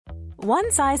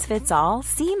One size fits all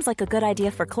seems like a good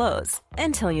idea for clothes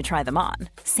until you try them on.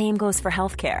 Same goes for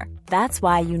healthcare. That's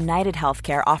why United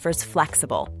Healthcare offers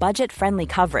flexible, budget-friendly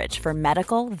coverage for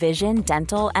medical, vision,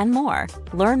 dental, and more.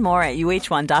 Learn more at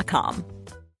uh1.com.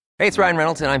 Hey, it's Ryan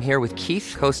Reynolds, and I'm here with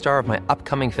Keith, co-star of my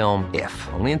upcoming film, If,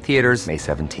 only in theaters May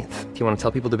 17th. Do you want to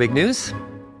tell people the big news?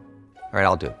 All right,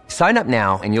 I'll do it. Sign up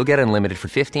now and you'll get unlimited for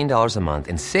 $15 a month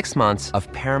and 6 months of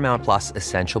Paramount Plus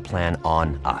Essential Plan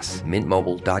on us.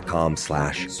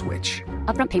 MintMobile.com/switch.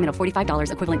 Upfront payment of $45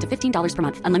 equivalent to $15 per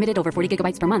month. Unlimited over 40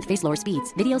 gigabytes per month. Face lower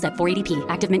speeds. Videos at 480p.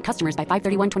 Active Mint customers by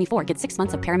 531.24 get 6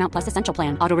 months of Paramount Plus Essential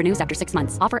Plan. Auto renews after 6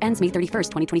 months. Offer ends May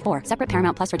 31st, 2024. Separate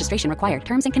Paramount Plus registration required.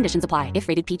 Terms and conditions apply if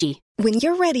rated PG. When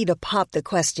you're ready to pop the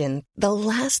question, the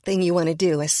last thing you want to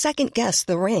do is second-guess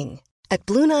the ring. At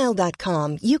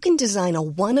BlueNile.com, you can design a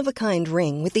one-of-a-kind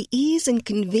ring with the ease and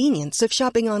convenience of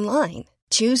shopping online.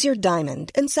 Choose your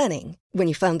diamond and setting. When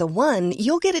you find the one,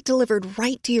 you'll get it delivered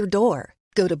right to your door.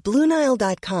 Go to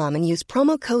BlueNile.com and use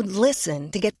promo code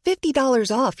LISTEN to get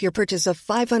 $50 off your purchase of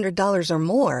 $500 or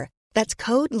more. That's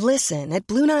code LISTEN at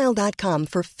BlueNile.com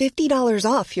for $50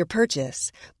 off your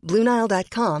purchase.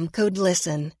 BlueNile.com, code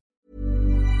LISTEN.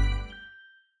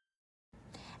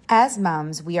 As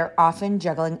moms, we are often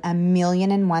juggling a million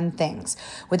and one things.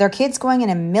 With our kids going in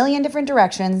a million different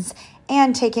directions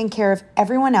and taking care of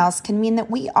everyone else can mean that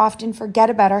we often forget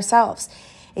about ourselves.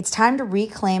 It's time to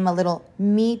reclaim a little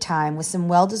me time with some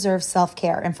well-deserved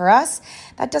self-care. And for us,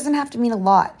 that doesn't have to mean a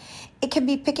lot. It can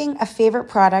be picking a favorite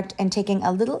product and taking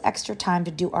a little extra time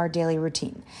to do our daily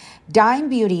routine. Dime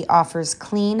Beauty offers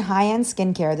clean, high-end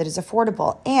skincare that is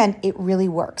affordable, and it really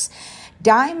works.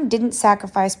 Dime didn't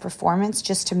sacrifice performance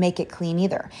just to make it clean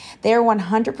either. They are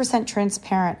 100%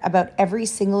 transparent about every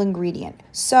single ingredient,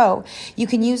 so you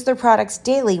can use their products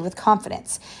daily with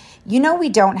confidence. You know we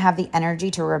don't have the energy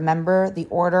to remember the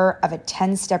order of a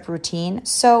 10-step routine,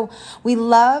 so we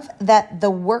love that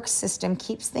the work system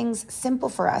keeps things simple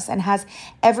for us and has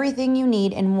everything you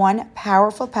need in one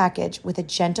powerful package with a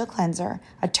gentle cleanser,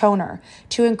 a toner,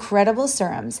 2 incredible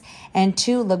serums, and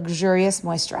 2 luxurious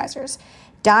moisturizers.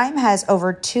 Dime has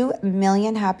over 2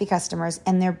 million happy customers,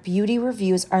 and their beauty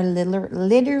reviews are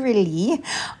literally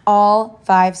all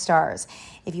 5 stars.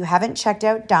 If you haven't checked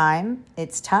out Dime,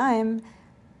 it's time.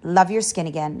 Love your skin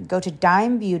again. Go to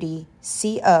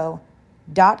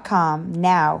dimebeautyco.com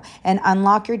now and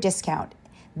unlock your discount.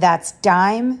 That's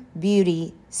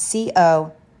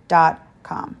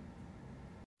dimebeautyco.com.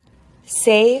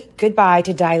 Say goodbye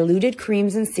to diluted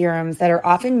creams and serums that are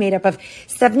often made up of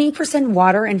 70%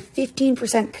 water and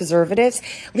 15% preservatives,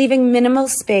 leaving minimal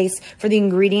space for the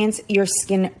ingredients your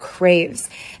skin craves.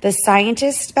 The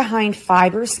scientists behind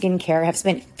Fiber Skincare have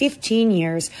spent 15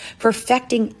 years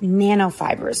perfecting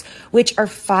nanofibers, which are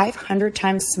 500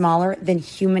 times smaller than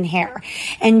human hair.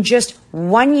 And just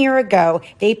 1 year ago,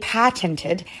 they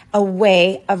patented a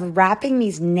way of wrapping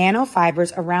these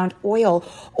nanofibers around oil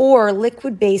or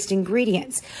liquid-based ingredients.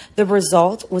 The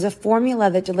result was a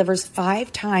formula that delivers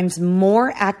 5 times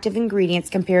more active ingredients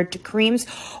compared to creams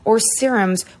or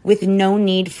serums with no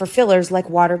need for fillers like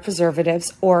water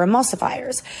preservatives or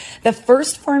emulsifiers. The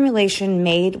first formulation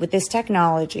made with this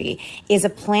technology is a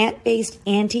plant-based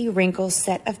anti-wrinkle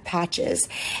set of patches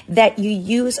that you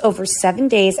use over 7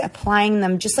 days, applying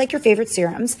them just like your favorite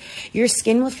serums. Your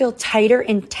skin will feel tighter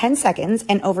in 10 seconds,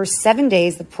 and over 7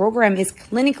 days, the program is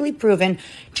clinically proven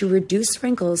to reduce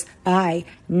wrinkles by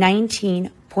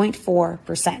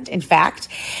 19.4%. In fact,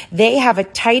 they have a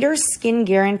tighter skin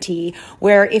guarantee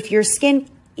where if your skin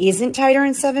isn't tighter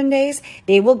in 7 days,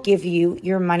 they will give you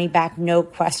your money back, no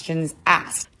questions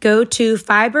asked. Go to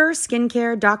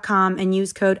fiberskincare.com and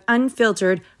use code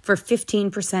UNFILTERED for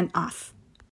 15% off.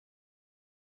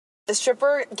 The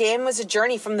stripper game was a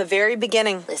journey from the very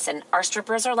beginning. Listen, our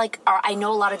strippers are I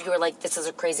know a lot of you are like, this is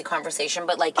a crazy conversation,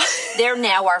 but like, they're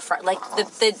now our friend. Like,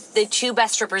 the 2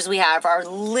 best strippers we have are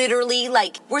literally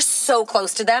like, we're so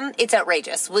close to them. It's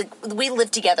outrageous. We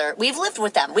live together. We've lived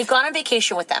with them. We've gone on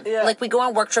vacation with them. Yeah. Like, we go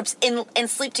on work trips and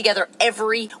sleep together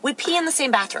we pee in the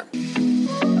same bathroom.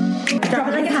 Drop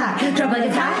it like it's hot. Drop it like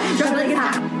it's hot. Drop it like it's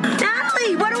hot.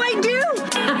 Natalie, what do I do?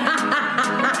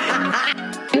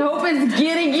 I hope it's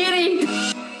giddy.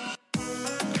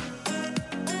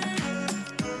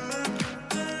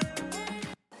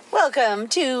 Welcome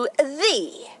to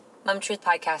the Mom Truth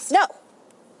Podcast. No.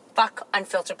 Fuck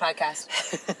Unfiltered Podcast.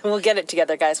 We'll get it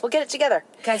together, guys. We'll get it together.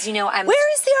 Guys, you know,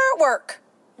 Where is the artwork?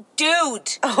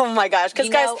 Dude. Oh my gosh. Because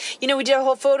guys, we did a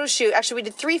whole photo shoot. Actually, we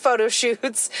did 3 photo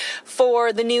shoots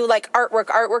for the new like artwork.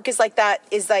 Artwork is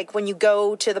like when you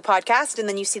go to the podcast and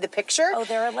then you see the picture. Oh,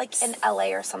 they're like in LA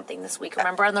or something this week,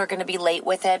 remember? And they're going to be late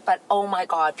with it. But oh my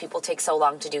God, people take so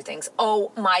long to do things.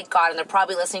 Oh my God. And they're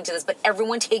probably listening to this, but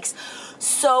everyone takes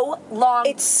so long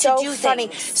to do things. It's so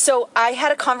funny. So I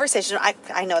had a conversation.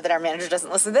 I know that our manager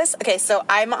doesn't listen to this. Okay, so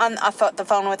I'm on the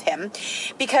phone with him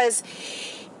because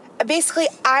basically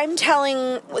I'm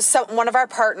telling one of our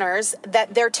partners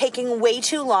that they're taking way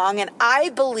too long, and I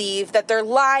believe that they're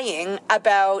lying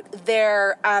about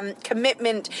their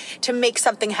commitment to make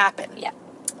something happen. Yeah.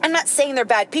 I'm not saying they're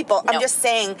bad people. No. I'm just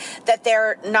saying that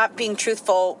they're not being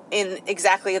truthful in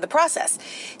exactly the process.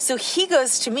 So he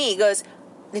goes to me,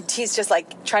 he's just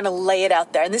like trying to lay it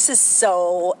out there. And this is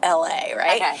so LA,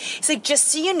 right? Okay. He's like, just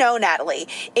so you know, Natalie,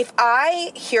 if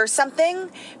I hear something,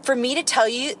 for me to tell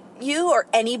you or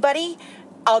anybody,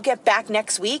 I'll get back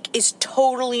next week is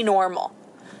totally normal.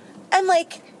 I'm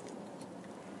like,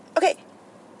 okay,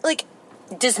 like,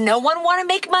 does no one want to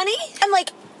make money? I'm like,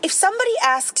 if somebody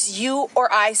asks you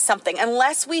or I something,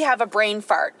 unless we have a brain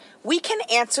fart, we can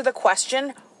answer the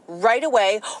question right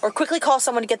away or quickly call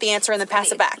someone to get the answer and then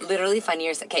pass it back. Literally funny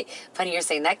you're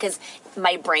saying that because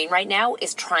my brain right now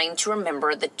is trying to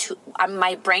remember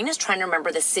my brain is trying to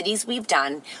remember the cities we've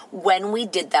done, when we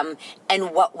did them,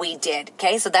 and what we did.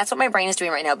 Okay, so that's what my brain is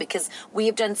doing right now because we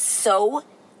have done so.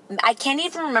 I can't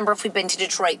even remember if we've been to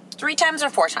Detroit 3 times or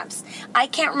 4 times. I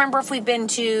can't remember if we've been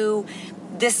to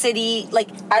this city. Like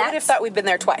I would have thought we'd been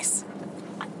there twice.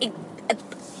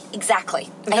 Exactly.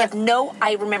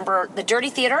 I remember the Dirty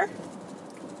Theater,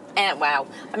 and I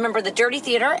remember the Dirty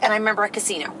Theater, and I remember a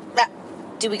casino.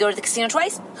 Did we go to the casino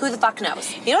twice? Who the fuck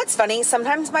knows? You know what's funny?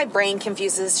 Sometimes my brain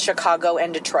confuses Chicago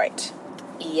and Detroit.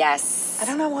 Yes. I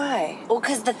don't know why. Well,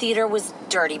 because the theater was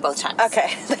dirty both times.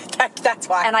 Okay, that's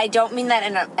why. And I don't mean that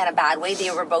in a bad way. They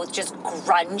were both just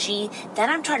grungy. Then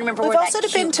I'm trying to remember where that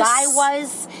cute guy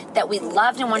was that we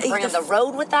loved and wanted to bring on the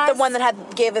road with us. The one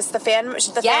that gave us the fan.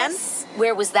 Yes.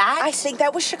 Where was that? I think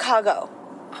that was Chicago.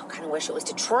 I kind of wish it was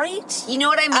Detroit. You know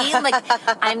what I mean? Like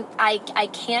I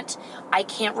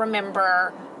can't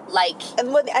remember. Like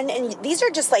and these are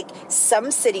just like some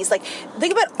cities. Like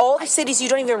think about all the cities you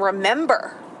don't even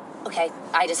remember. Okay,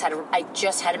 I just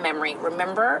had a memory.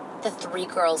 Remember the 3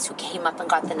 girls who came up and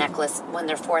got the necklace when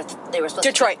they were supposed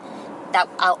Detroit. to That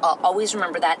I'll always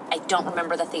remember that. I don't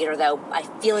remember the theater though. I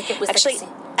feel like it was actually.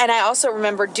 And I also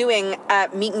remember doing a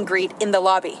meet and greet in the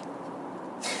lobby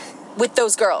with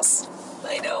those girls.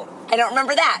 I know. I don't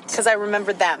remember that because I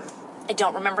remembered them. I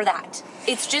don't remember that.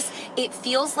 It's just, it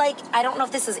feels like, I don't know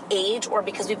if this is age or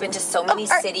because we've been to so many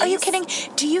cities. Are you kidding?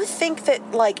 Do you think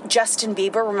that, like, Justin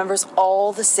Bieber remembers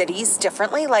all the cities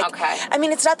differently? Like, okay. I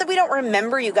mean, it's not that we don't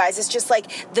remember you guys. It's just,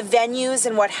 like, the venues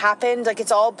and what happened. Like,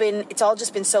 it's all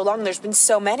just been so long. There's been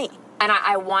so many. And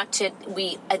I want to,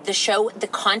 the show, the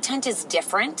content is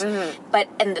different,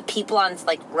 and the people on,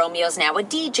 like, Romeo's now a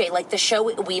DJ. Like, the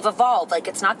show, we've evolved. Like,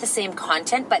 it's not the same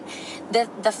content, but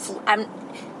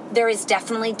there is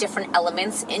definitely different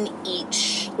elements in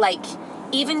each, like,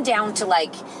 even down to,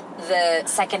 like, the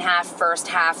second half, first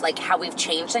half, like, how we've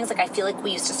changed things. Like, I feel like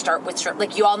we used to start with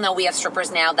like, you all know we have strippers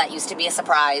now. That used to be a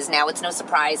surprise. Now it's no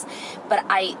surprise. But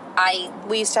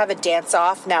we used to have a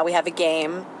dance-off. Now we have a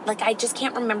game. Like, I just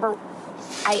can't remember.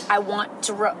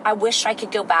 I wish I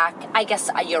could go back. I guess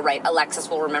you're right. Alexis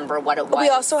will remember what it was. We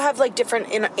also have, like,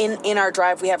 different, in our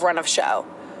drive, we have run of show.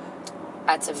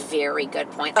 That's a very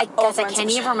good point. I guess I can't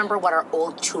even remember what our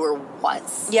old tour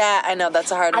was. Yeah, I know.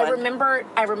 That's a hard one. I remember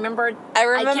I can't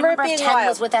remember if Ted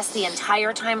was with us the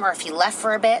entire time or if he left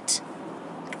for a bit.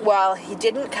 Well, he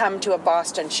didn't come to a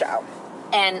Boston show.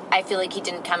 And I feel like he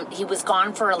didn't come. He was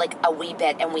gone for, like, a wee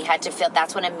bit, and we had to feel.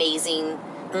 That's when Amazing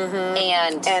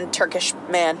and Turkish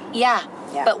Man. Yeah.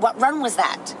 But what run was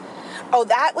that? Oh,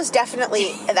 that was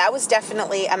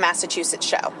definitely a Massachusetts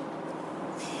show.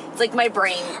 It's like my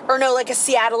brain. Or no, like a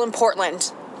Seattle and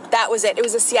Portland. That was it. It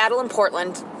was a Seattle and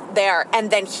Portland there.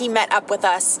 And then he met up with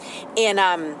us in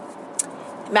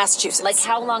Massachusetts. Like,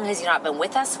 how long has he not been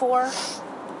with us for?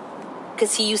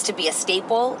 Because he used to be a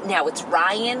staple. Now it's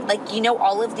Ryan. Like, you know,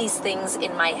 all of these things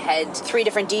in my head. 3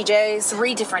 different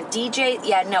DJs.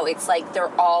 Yeah, no, it's like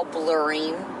they're all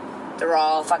blurring. They're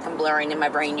all fucking blurring in my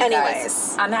brain, you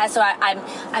guys.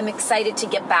 I'm excited to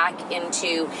get back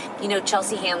into, you know,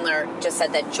 Chelsea Handler just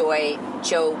said that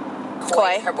Joe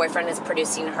Coy, her boyfriend, is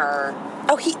producing her.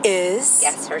 Oh, he is?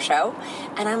 Yes, her show.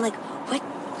 And I'm like, what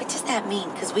does that mean?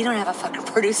 Because we don't have a fucking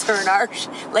producer in our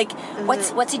like,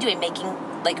 what's he doing? Making,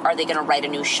 like, are they going to write a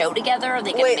new show together? Are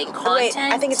they going to make content?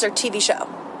 Wait, I think it's their TV show.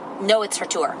 No, it's her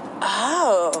tour.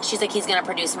 Oh. She's like, he's going to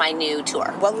produce my new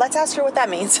tour. Well, let's ask her what that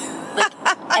means. Like,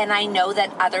 and I know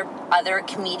that other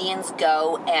comedians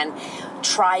go and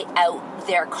try out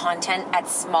their content at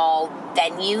small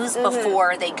venues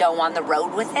before they go on the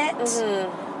road with it,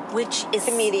 which is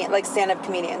like stand-up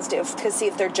comedians do, to see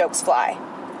if their jokes fly.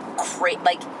 Great.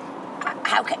 Like,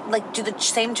 how can, like, do the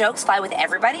same jokes fly with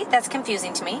everybody? That's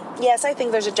confusing to me. Yes, I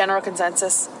think there's a general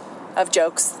consensus of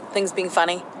jokes, things being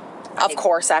funny. Of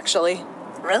course, actually.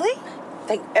 Really? I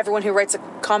think everyone who writes a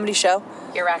comedy show.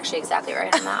 You're actually exactly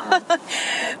right on that one.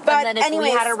 But and then if we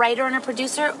had a writer and a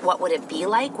producer, what would it be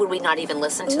like? Would we not even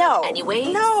listen to them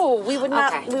anyways? No, we would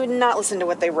not. Okay. We would not listen to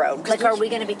what they wrote. Like, are we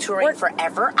going to be touring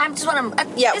forever? I'm just want to.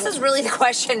 This is really the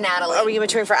question, Natalie. Are we going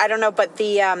to be touring for? I don't know, but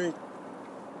the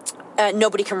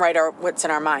nobody can write what's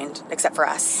in our mind except for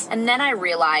us. And then I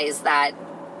realized that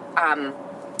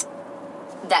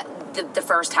the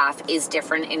first half is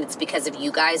different, and it's because of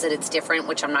you guys that it's different,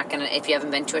 which I'm not going to, if you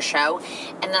haven't been to a show.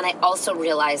 And then I also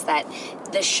realized that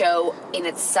the show in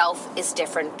itself is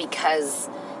different because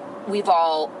we've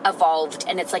all evolved,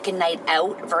 and it's like a night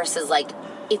out versus like,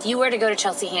 if you were to go to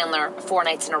Chelsea Handler 4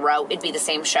 nights in a row, it'd be the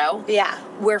same show. Yeah.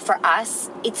 Where for us,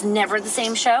 it's never the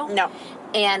same show. No.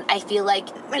 And I feel like...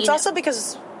 It's also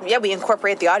because, we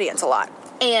incorporate the audience a lot.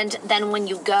 And then when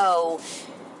you go...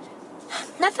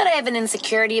 Not that I have an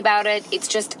insecurity about it. It's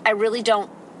just, I really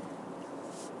don't...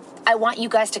 I want you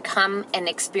guys to come and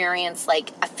experience,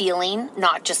 like, a feeling,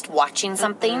 not just watching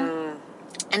something.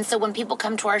 And so when people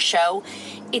come to our show,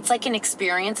 it's like an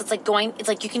experience. It's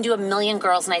like you can do a million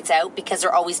girls' nights out because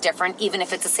they're always different, even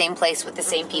if it's the same place with the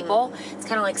same people. It's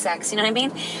kind of like sex, you know what I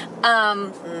mean?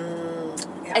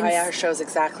 Our show's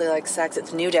exactly like sex.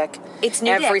 It's new dick. It's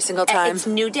new every dick. single time. It's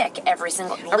new dick every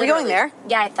single. Are we going there?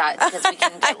 Yeah, I thought, because we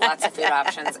can get lots of food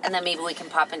options, and then maybe we can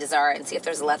pop into Zara and see if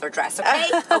there's a leather dress.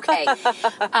 Okay.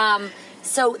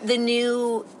 So the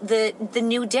new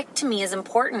dick to me is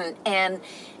important, and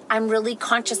I'm really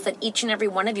conscious that each and every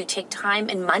one of you take time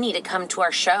and money to come to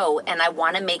our show, and I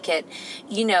want to make it,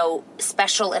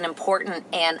 special and important,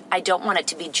 and I don't want it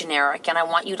to be generic, and I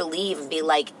want you to leave and be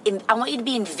like, I want you to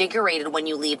be invigorated when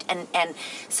you leave, and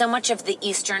so much of the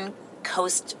Eastern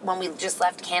Coast, when we just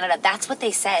left Canada, that's what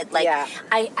they said. Like, yeah.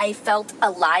 I felt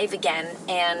alive again,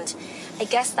 and I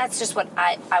guess that's just what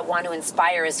I want to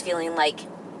inspire, is feeling like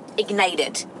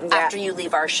ignited after you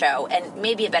leave our show, and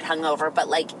maybe a bit hungover, but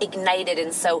like ignited.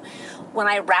 And so when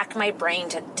I rack my brain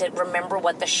to remember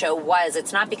what the show was,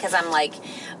 it's not because I'm like,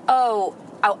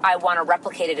 I want to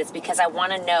replicate it. It's because I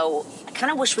want to know. I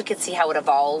kind of wish we could see how it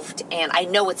evolved, and I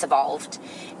know it's evolved,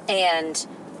 and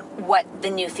what the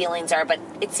new feelings are. But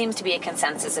it seems to be a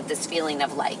consensus of this feeling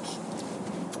of like,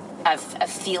 of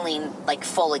feeling like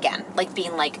full again, like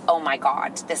being like, oh my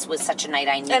God, this was such a night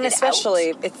I needed. And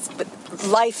especially,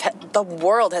 the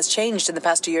world has changed in the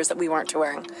past 2 years that we weren't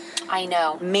touring. I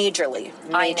know. Majorly.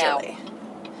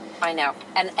 I know.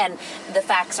 And the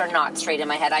facts are not straight in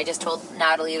my head. I just told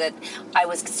Natalie that I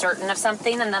was certain of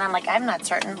something, and then I'm like, I'm not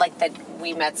certain. Like, that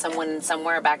we met someone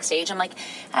somewhere backstage. I'm like,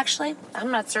 actually,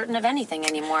 I'm not certain of anything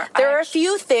anymore. There are a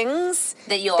few things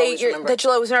that you'll always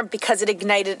remember because it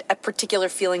ignited a particular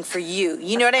feeling for you.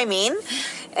 You know what I mean?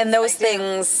 And that's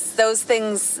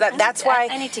why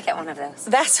I need to get one of those.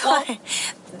 That's why.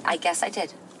 I guess I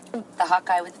did. The hot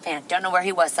guy with the fan. Don't know where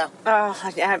he was, though.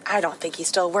 Oh, I don't think he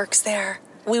still works there.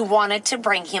 We wanted to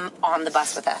bring him on the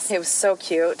bus with us. He was so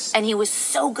cute. And he was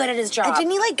so good at his job. And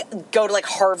didn't he, go to,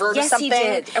 Harvard or something?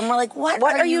 Yes, he did. And we're like, what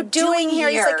are you doing here?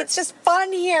 He's like, it's just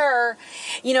fun here.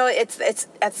 It's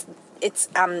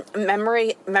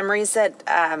memories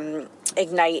that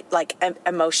ignite,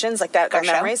 emotions, like that.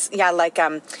 Memories. Show? Yeah,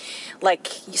 like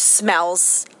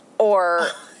smells or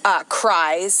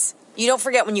cries. You don't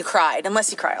forget when you cried, unless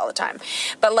you cry all the time.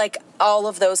 But, all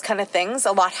of those kind of things,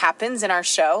 a lot happens in our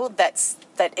show that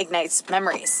ignites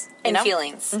memories. And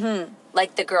feelings. Mm-hmm.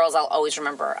 Like the girls, I'll always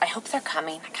remember. I hope they're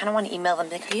coming. I kind of want to email them.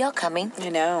 Like, are you all coming? I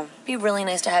know. It'd be really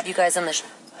nice to have you guys on the show.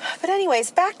 But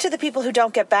anyways, back to the people who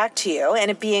don't get back to you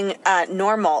and it being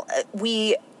normal.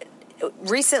 We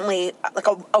recently,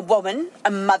 a woman, a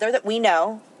mother that we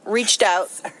know, reached out.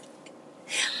 Sorry.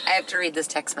 I have to read this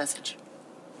text message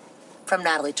from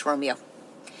Natalie to Romeo.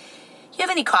 You have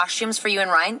any costumes for you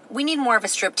and Ryan? We need more of a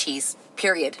striptease,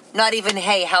 period. Not even,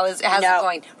 hey, how's it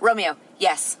going? Romeo,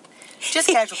 yes. Just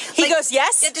casual. He goes,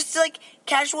 yes? Yeah, just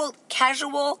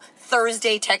casual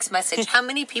Thursday text message. How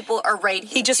many people are writing?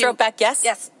 He just wrote back, yes?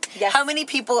 Yes. How many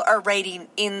people are writing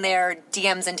in their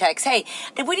DMs and texts, hey,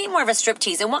 we need more of a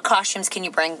striptease, and what costumes can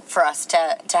you bring for us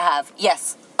to have?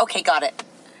 Yes. Okay, got it.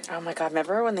 Oh my God,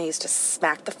 remember when they used to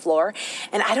smack the floor?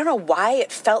 And I don't know why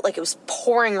it felt like it was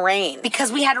pouring rain.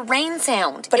 Because we had a rain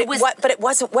sound. But it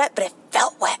wasn't wet, but it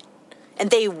felt wet.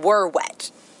 And they were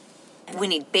wet. We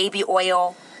need baby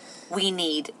oil. We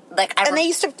need, and they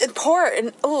used to pour it,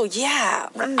 and oh yeah.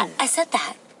 I said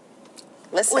that.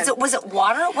 Listen. Was it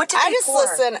water? What did they pour?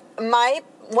 Listen,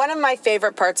 one of my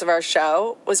favorite parts of our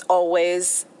show was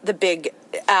always the big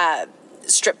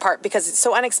strip part, because it's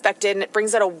so unexpected and it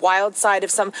brings out a wild side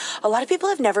of a lot of people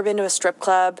have never been to a strip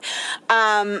club.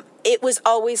 It was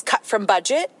always cut from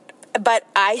budget, but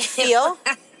I feel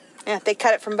yeah, they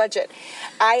cut it from budget.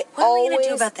 What are we gonna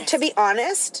do about this? To be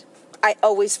honest, I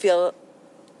always feel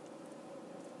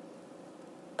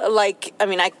like, I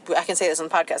mean, I can say this on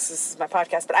the podcast, this is my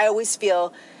podcast, but I always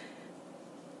feel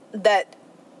that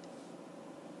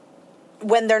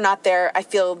when they're not there, I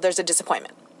feel there's a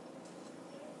disappointment.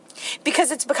 Because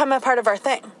it's become a part of our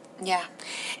thing. Yeah.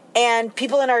 And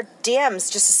people in our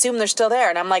DMs just assume they're still there.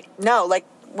 And I'm like, no, like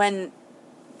when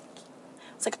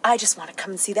it's like, I just want to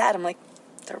come and see that. I'm like,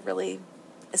 there really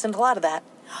isn't a lot of that.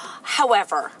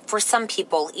 However, for some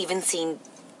people, even seeing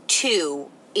 2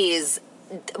 is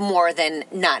more than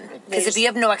none. Because if you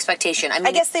have no expectation,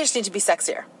 I guess they just need to be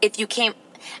sexier. If you can't,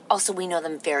 also we know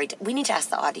them we need to ask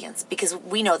the audience, because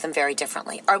we know them very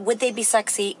differently. Or would they be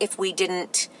sexy if we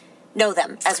didn't know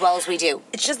them as well as we do?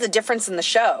 It's just the difference in the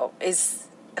show is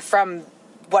from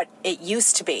what it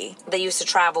used to be. They used to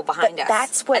travel behind us.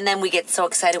 That's what, and then we get so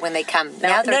excited when they come.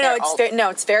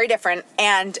 It's very different.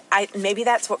 And maybe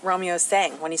that's what Romeo is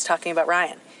saying when he's talking about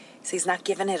Ryan. So he's not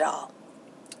giving it all.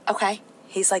 Okay.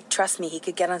 He's like, trust me, he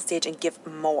could get on stage and give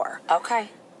more.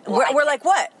 Okay. We're like,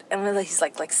 what? And he's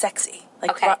like sexy,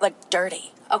 like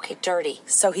dirty. Okay, dirty.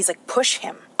 So he's like, push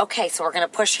him. Okay, so we're gonna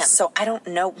push him. So I don't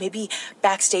know. Maybe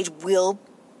backstage we'll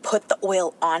put the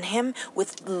oil on him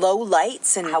with low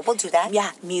lights and we'll do that.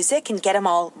 Yeah, music and get him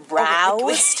all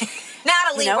roused.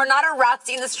 Natalie, we're not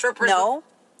arousing the strippers. No,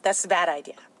 that's a bad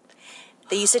idea.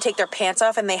 They used to take their pants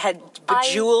off and they had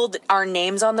bejeweled our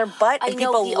names on their butt, and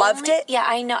people loved it. Yeah,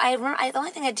 I know. I remember. The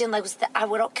only thing I didn't like was that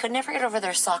could never get over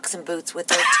their socks and boots with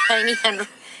their tiny hand.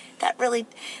 That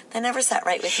never sat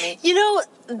right with me. You know,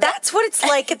 that's what it's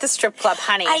like at the strip club,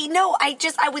 honey. I know.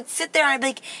 I would sit there and I'd be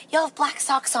like, y'all have black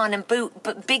socks on and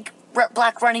big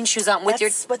black running shoes on with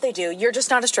That's what they do. You're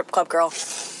just not a strip club girl.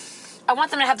 I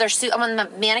want them to have their suit. I want them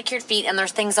to have manicured feet and their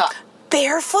things up.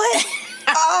 Barefoot?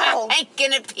 Oh. I'm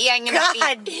gonna pee.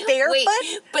 God, barefoot?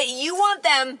 Wait, but you want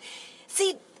them,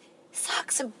 see,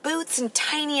 socks and boots and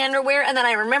tiny underwear. And then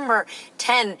I remember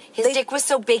 10, his dick was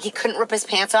so big he couldn't rip his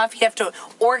pants off. He'd have to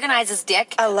organize his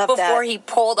dick before he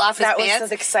pulled off his pants. That was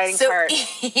the exciting part.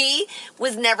 He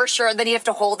was never sure that he'd have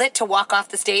to hold it to walk off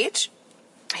the stage.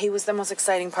 He was the most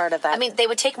exciting part of that. I mean, they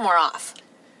would take more off.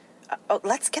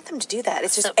 Let's get them to do that.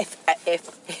 It's just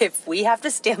if we have to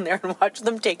stand there and watch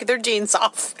them take their jeans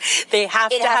off, they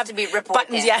have to be rip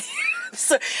buttons. Yeah.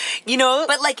 So, you know,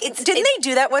 but like didn't they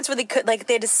do that once where they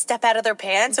had to step out of their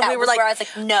pants, and we were like, where I was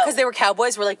like, no, because they were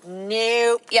cowboys. We're like,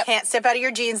 nope, can't step out of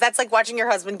your jeans. That's like watching your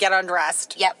husband get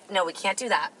undressed. Yep, no, we can't do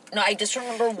that. No, I just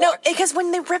remember watching. No, because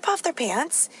when they rip off their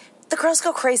pants, the girls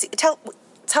go crazy. Tell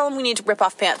them we need to rip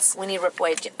off pants. We need to rip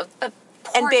away.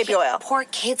 And baby oil. Poor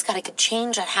kid's got to get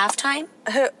changed at halftime.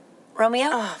 Romeo?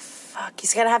 Oh, fuck.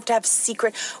 He's going to have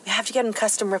secret. We have to get him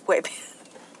custom rip away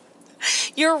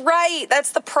pants. You're right.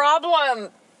 That's the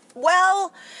problem.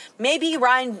 Well, maybe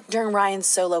during Ryan's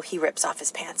solo, he rips off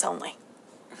his pants only.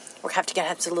 We'll have to get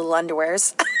him some little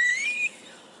underwears.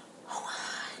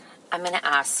 I'm going to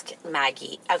ask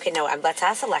Maggie. Okay, no, let's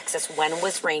ask Alexis, when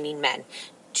was Raining Men?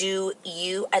 I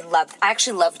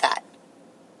actually loved that.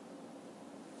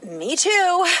 Me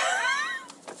too.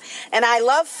 And I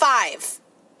love 5.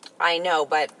 I know,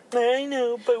 but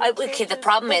okay. The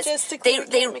problem is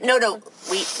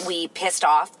we pissed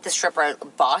off the stripper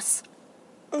boss.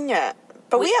 Yeah,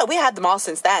 but we had them all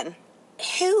since then.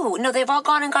 Who? No, they've all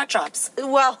gone and got jobs.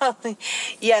 Well,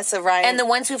 yes, Ryan. And the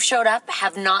ones who've showed up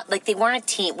have not. Like, they weren't a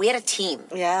team. We had a team.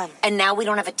 Yeah. And now we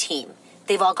don't have a team.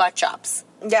 They've all got jobs.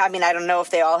 Yeah, I mean, I don't know if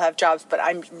they all have jobs, but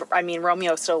I mean,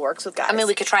 Romeo still works with guys. I mean,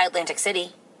 we could try Atlantic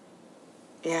City.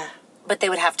 Yeah. But they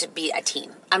would have to be a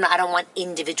team. I don't want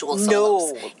individual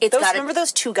solos. No. Remember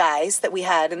those 2 guys that we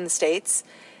had in the States?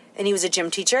 And he was a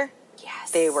gym teacher? Yes.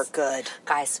 They were good.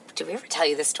 Guys, did we ever tell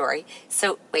you this story?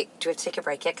 So, wait, do we have to take a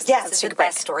break yet? Because this is the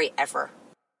best story ever.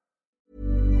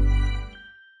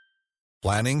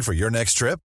 Planning for your next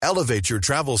trip? Elevate your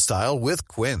travel style with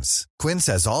Quince. Quince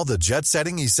has all the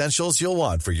jet-setting essentials you'll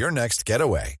want for your next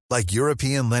getaway, like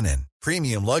European linen,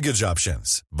 premium luggage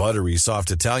options, buttery soft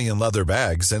Italian leather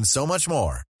bags, and so much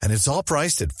more. And it's all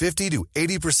priced at 50 to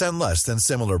 80% less than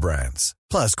similar brands.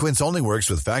 Plus, Quince only works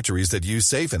with factories that use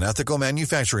safe and ethical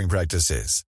manufacturing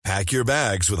practices. Pack your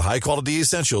bags with high-quality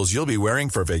essentials you'll be wearing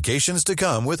for vacations to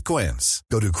come with Quince.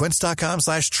 Go to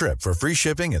quince.com/trip for free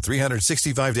shipping and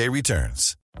 365-day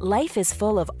returns. Life is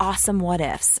full of awesome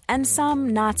what-ifs, and some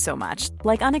not so much,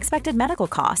 like unexpected medical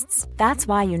costs. That's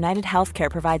why United Healthcare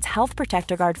provides Health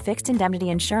Protector Guard fixed indemnity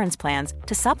insurance plans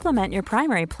to supplement your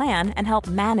primary plan and help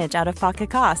manage out-of-pocket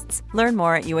costs. Learn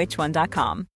more at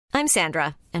uh1.com. I'm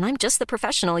Sandra, and I'm just the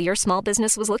professional your small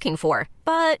business was looking for.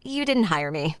 But you didn't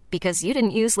hire me because you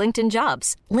didn't use LinkedIn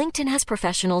Jobs. LinkedIn has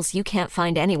professionals you can't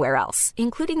find anywhere else,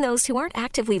 including those who aren't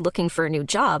actively looking for a new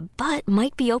job, but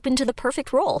might be open to the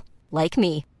perfect role, like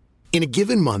me. In a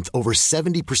given month, over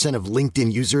 70% of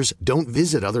LinkedIn users don't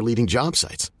visit other leading job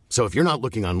sites. So if you're not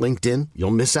looking on LinkedIn,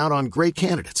 you'll miss out on great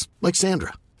candidates like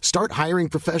Sandra. Start hiring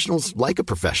professionals like a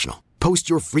professional. Post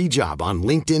your free job on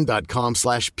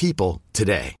linkedin.com/people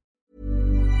today.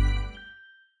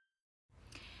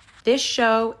 This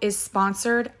show is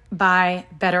sponsored by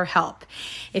BetterHelp.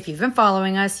 If you've been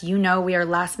following us, you know we are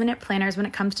last-minute planners when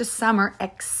it comes to summer,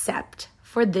 except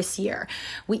for this year.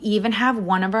 We even have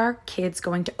one of our kids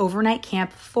going to overnight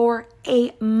camp for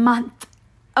a month,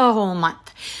 a whole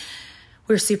month.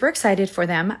 We're super excited for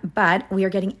them, but we are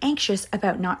getting anxious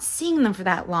about not seeing them for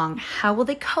that long. How will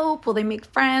they cope? Will they make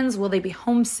friends? Will they be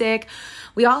homesick?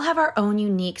 We all have our own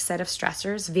unique set of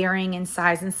stressors, varying in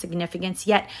size and significance,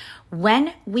 yet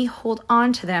when we hold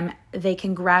on to them, they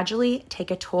can gradually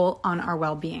take a toll on our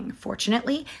well-being.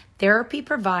 Fortunately, therapy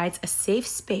provides a safe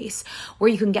space where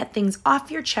you can get things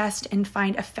off your chest and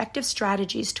find effective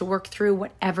strategies to work through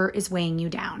whatever is weighing you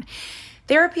down.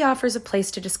 Therapy offers a place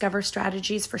to discover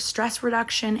strategies for stress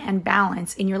reduction and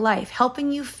balance in your life,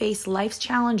 helping you face life's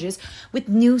challenges with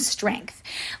new strength.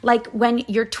 Like when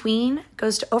your tween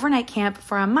goes to overnight camp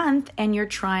for a month and you're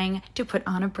trying to put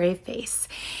on a brave face.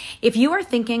 If you are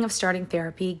thinking of starting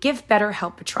therapy, give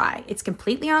BetterHelp a try. It's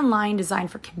completely online,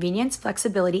 designed for convenience,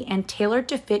 flexibility, and tailored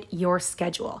to fit your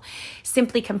schedule.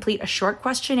 Simply complete a short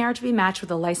questionnaire to be matched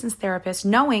with a licensed therapist,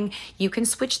 knowing you can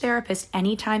switch therapists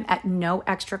anytime at no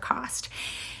extra cost.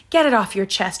 Get it off your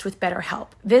chest with BetterHelp.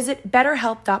 Visit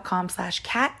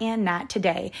betterhelp.com/catandnat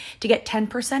today to get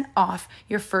 10% off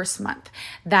your first month.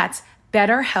 That's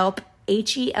BetterHelp,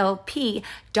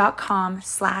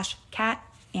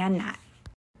 HELP.com/catandnat.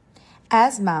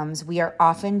 As moms, we are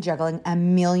often juggling a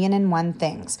million and one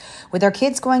things. With our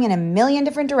kids going in a million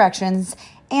different directions,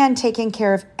 and taking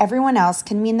care of everyone else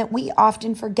can mean that we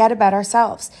often forget about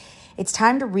ourselves. It's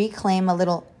time to reclaim a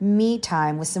little me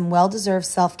time with some well-deserved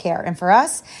self-care. And for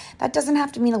us, that doesn't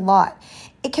have to mean a lot.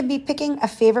 It can be picking a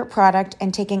favorite product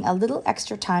and taking a little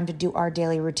extra time to do our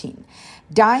daily routine.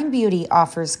 Dime Beauty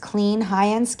offers clean,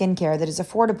 high-end skincare that is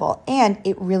affordable, and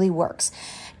it really works.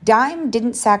 Dime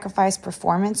didn't sacrifice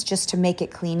performance just to make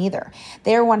it clean either.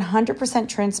 They are 100%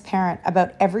 transparent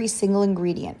about every single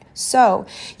ingredient, so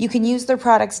you can use their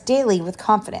products daily with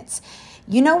confidence.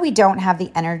 You know we don't have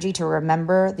the energy to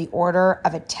remember the order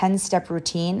of a 10-step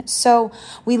routine, so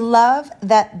we love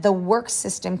that the work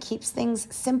system keeps things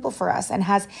simple for us and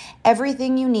has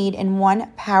everything you need in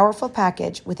one powerful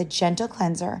package with a gentle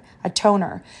cleanser, a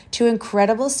toner, 2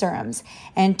 incredible serums,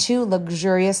 and 2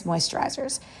 luxurious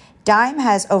moisturizers. Dime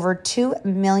has over 2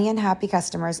 million happy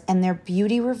customers, and their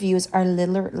beauty reviews are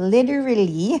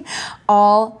literally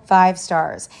all 5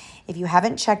 stars. If you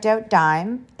haven't checked out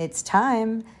Dime, it's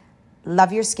time.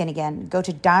 Love your skin again. Go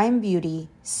to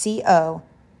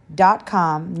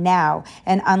dimebeautyco.com now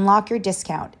and unlock your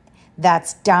discount.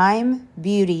 That's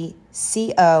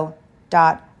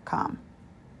dimebeautyco.com.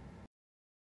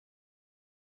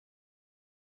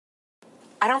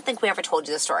 I don't think we ever told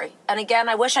you the story. And again,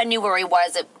 I wish I knew where he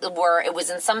was. It was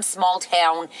in some small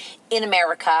town in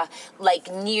America, like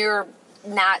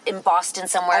not in Boston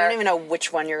somewhere. I don't even know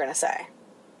which one you're going to say.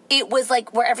 It was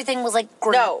like where everything was like...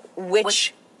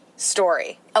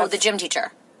 story. Oh, the gym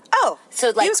teacher. Oh,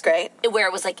 so like he was great. Where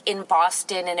it was like in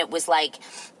Boston, and it was like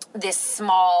this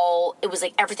small. It was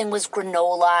like everything was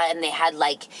granola, and they had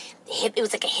like it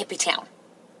was like a hippie town.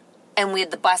 And we had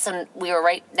the bus, and we were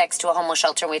right next to a homeless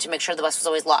shelter, and we had to make sure the bus was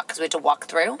always locked because we had to walk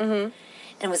through. Mm-hmm. And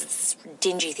it was this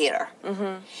dingy theater.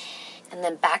 Mm-hmm. And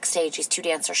then backstage, these 2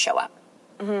 dancers show up.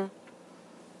 Mm-hmm.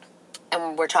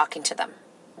 And we're talking to them.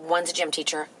 One's a gym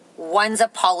teacher. One's a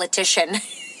politician.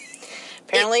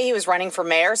 Apparently, he was running for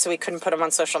mayor, so we couldn't put him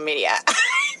on social media.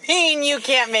 mean you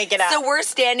can't make it up? So we're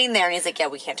standing there, and he's like, yeah,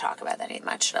 we can't talk about that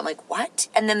much. And I'm like, what?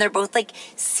 And then they're both, like,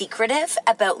 secretive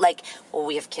about, like, well,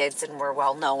 we have kids, and we're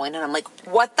well-known. And I'm like,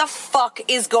 what the fuck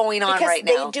is going on right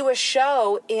now? Because they do a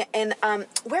show in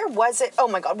where was it? Oh,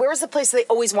 my God. Where was the place they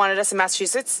always wanted us in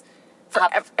Massachusetts?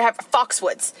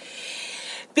 Foxwoods.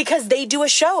 Because they do a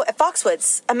show at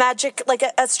Foxwoods, a magic, like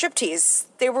a striptease.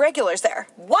 They were regulars there.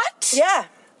 What? Yeah.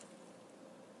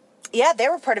 Yeah, they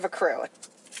were part of a crew.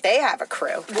 They have a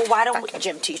crew. Well, why don't we...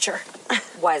 Gym teacher.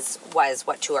 was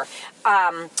what tour?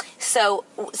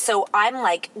 So I'm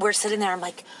like, we're sitting there, I'm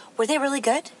like, were they really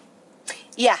good?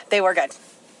 Yeah, they were good.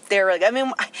 They were really good. I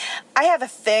mean, I have a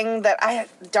thing that I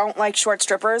don't like short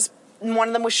strippers. One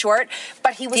of them was short,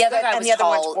 but he was the other good, guy and was the other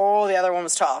tall. the other one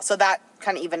was tall. So that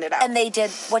kind of evened it out. And they did,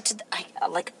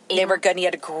 they were good. He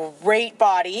had a great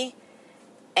body,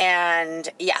 and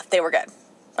yeah, they were good.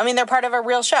 I mean, they're part of a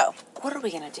real show. What are we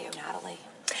going to do, Natalie?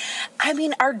 I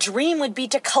mean, our dream would be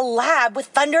to collab with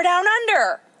Thunder Down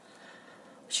Under.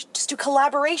 We should just do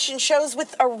collaboration shows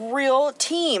with a real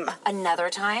team. Another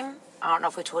time, I don't know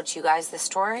if we told you guys this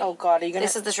story. Oh, God, are you going to...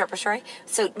 This is the stripper story.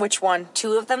 So which one?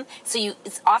 2 of them. So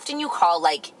it's often you call,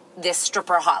 like, this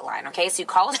stripper hotline, okay? So you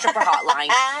call a stripper hotline,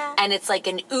 and it's like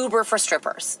an Uber for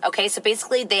strippers, okay? So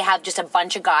basically, they have just a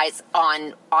bunch of guys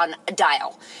on a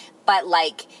dial. But,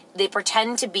 like, they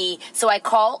pretend to be... So I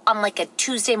call on, like, a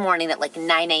Tuesday morning at, like,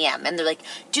 9 a.m. And they're like,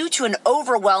 due to an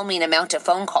overwhelming amount of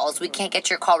phone calls, we can't get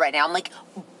your call right now. I'm like,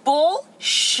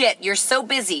 bullshit. You're so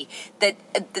busy that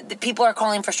the people are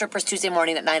calling for strippers Tuesday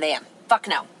morning at 9 a.m. Fuck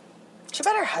no. Too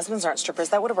bad our husbands aren't strippers.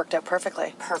 That would have worked out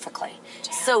perfectly. Perfectly.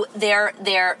 So they're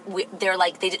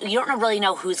like, you don't really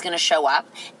know who's going to show up.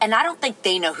 And I don't think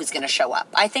they know who's going to show up.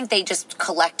 I think they just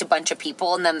collect a bunch of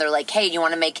people, and then they're like, hey, you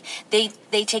want to make... They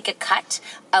take a cut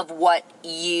of what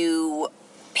you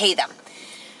pay them.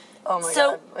 Oh, my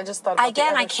God. I just thought about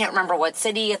again, I can't remember what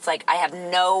city. It's like, I have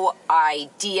no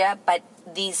idea. But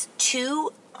these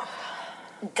 2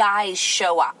 guys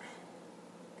show up.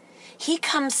 He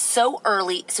comes so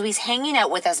early, so he's hanging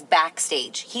out with us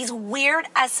backstage. He's weird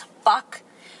as fuck.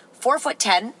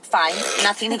 4'10", fine,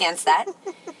 nothing against that.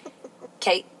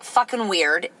 Okay, fucking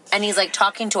weird. And he's like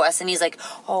talking to us, and he's like,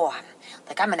 "Oh,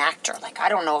 I'm an actor. Like, I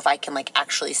don't know if I can like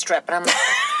actually strip." And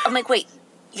I'm like, "Wait,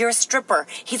 you're a stripper?"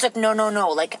 He's like, "No.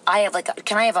 Like, I have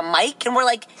can I have a mic?" And we're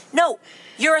like, "No,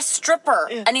 you're a stripper."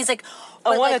 Yeah. And he's like,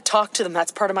 "I want to talk to them.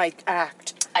 That's part of my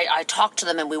act." I talk to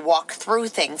them, and we walk through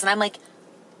things, and I'm like,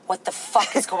 what the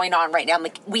fuck is going on right now? I'm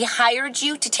like, we hired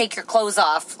you to take your clothes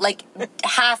off, like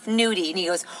half nudie. And he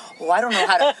goes, oh, I don't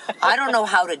know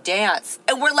how to dance.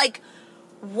 And we're like,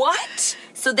 what?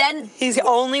 So then he's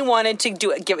only wanted to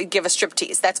give a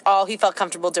striptease. That's all he felt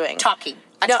comfortable doing. Talking.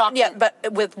 Yeah,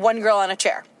 but with one girl on a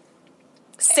chair.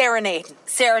 Serenade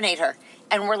her.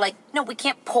 And we're like, no, we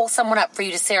can't pull someone up for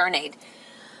you to serenade.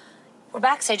 We're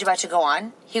backstage about to go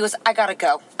on. He goes, I gotta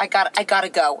go. I gotta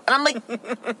go. And I'm like, what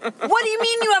do you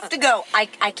mean you have to go? I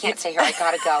can't stay here. I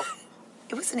gotta go.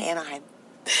 It was in Anaheim.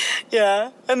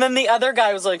 Yeah. And then the other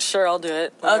guy was like, sure, I'll do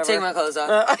it. Whatever. I'll take my clothes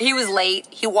off. He was late.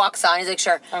 He walks on. He's like,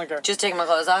 sure. I don't care. Just take my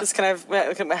clothes off. Can I have my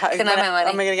money?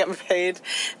 Am I going to get paid?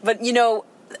 But, you know,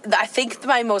 I think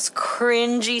my most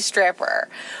cringy stripper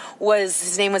was,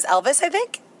 his name was Elvis, I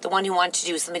think. The one who wanted to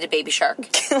do something to Baby Shark.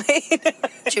 Do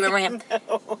you remember him?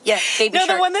 No. Yeah, Baby Shark.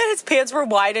 No, the one that his pants were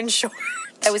wide and short.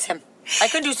 That was him. I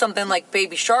could do something like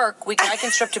Baby Shark. I can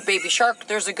strip to Baby Shark.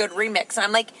 There's a good remix. And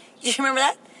I'm like, you remember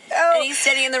that? Oh. And he's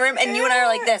sitting in the room, and you and I are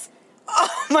like this.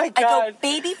 Oh, my God. I go,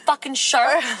 Baby fucking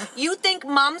Shark? You think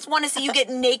moms want to see you get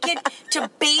naked to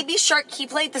Baby Shark? He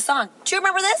played the song. Do you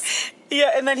remember this? Yeah,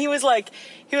 and then he was like...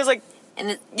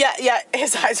 And yeah,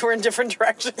 his eyes were in different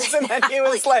directions, and then he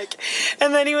was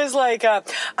like,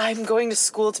 I'm going to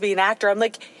school to be an actor. I'm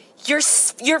like, you're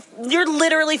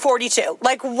literally 42.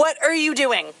 Like, what are you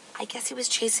doing? I guess he was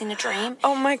chasing a dream.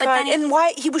 Oh my God! And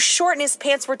why he was short and his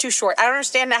pants were too short? I don't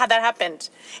understand how that happened.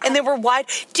 And they were wide.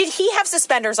 Did he have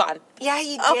suspenders on? Yeah,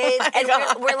 he did.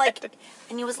 Oh and we're like,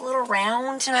 and he was a little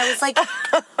round, and I was like,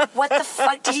 what the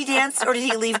fuck? Did he dance or did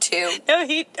he leave too? No, God,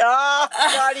 he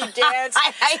danced.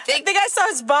 I think I saw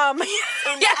his bum.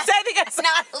 Yes, I think I saw.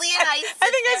 Natalie and I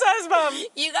think I saw his bum.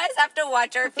 You guys have to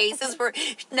watch our faces. Where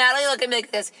Natalie look at me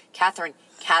like this, Catherine,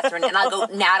 and I'll go,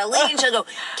 Natalie, and she'll go,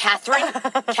 Catherine,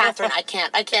 I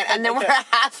can't. And then we're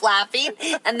half laughing,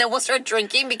 and then we'll start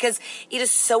drinking because it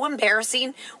is so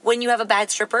embarrassing when you have a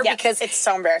bad stripper. Yes, because it's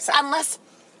so embarrassing. Unless,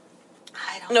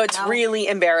 I don't know. No, it's really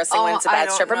embarrassing when it's a bad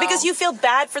stripper because you feel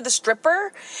bad for the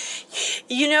stripper.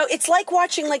 You know, it's like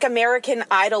watching like American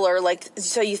Idol or like,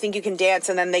 so you think you can dance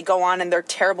and then they go on and they're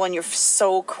terrible and you're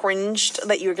so cringed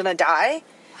that you're going to die.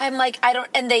 I'm like, I don't,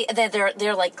 and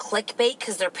they're like clickbait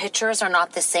because their pictures are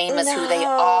not the same as who they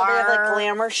are. They have like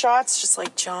glamour shots, just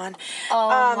like John.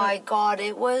 Oh my God,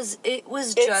 it was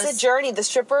just. It's a journey. The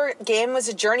stripper game was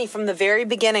a journey from the very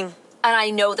beginning. And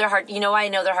I know they're hard. You know, I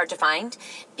know they're hard to find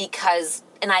because,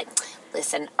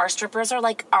 listen, our strippers are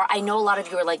like, I know a lot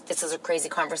of you are like, this is a crazy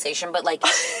conversation, but like,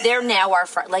 they're now our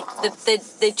friends. Like,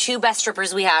 the two best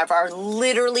strippers we have are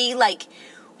literally like,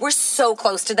 we're so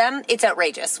close to them. It's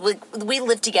outrageous. We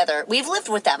live together. We've lived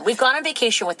with them. We've gone on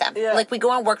vacation with them. Yeah. Like, we go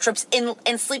on work trips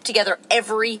and sleep together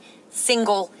every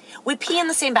single, we pee in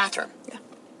the same bathroom. Yeah.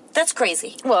 That's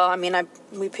crazy. Well, I mean,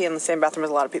 we pee in the same bathroom as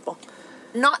a lot of people.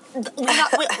 You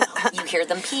hear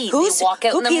them pee. They walk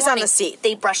out in the morning. Who pees on the seat?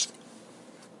 They brush.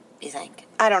 You think?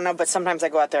 I don't know, but sometimes I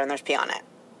go out there and there's pee on it.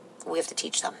 We have to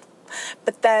teach them.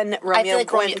 But then Romeo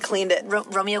cleaned it.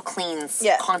 Romeo cleans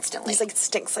constantly. He's like, it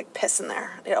stinks like piss in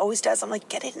there. It always does. I'm like,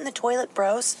 get it in the toilet,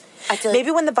 bros. I feel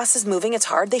maybe when the bus is moving, it's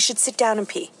hard. They should sit down and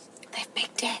pee. They have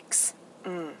big dicks.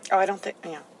 Oh, I don't think.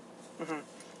 Yeah. Mm-hmm.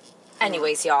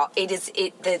 Anyways, y'all,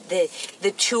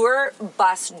 the tour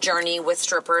bus journey with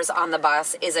strippers on the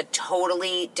bus is a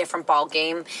totally different ball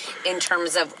game in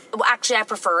terms of. Well, actually, I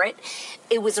prefer it.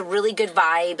 It was a really good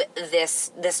vibe.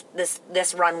 This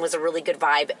run was a really good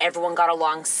vibe. Everyone got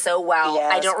along so well.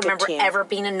 Yes, I don't remember ever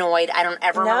being annoyed. I don't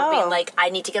ever remember being like, I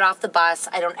need to get off the bus.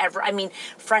 I mean,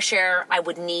 fresh air. I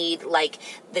would need like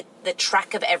the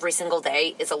trek of every single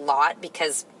day is a lot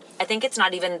because I think it's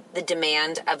not even the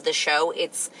demand of the show.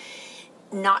 It's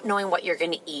not knowing what you're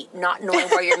going to eat, not knowing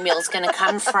where your meal's going to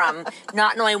come from,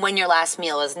 not knowing when your last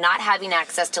meal is, not having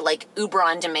access to like Uber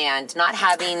on demand, not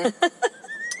having,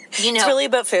 It's really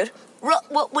about food.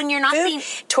 Well, when you're not being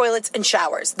toilets and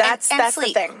showers, that's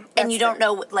sleep. The thing. And you don't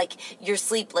know like your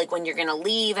sleep, like when you're going to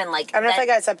leave, and like I don't know if I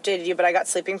guys updated you, but I got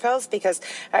sleeping pills because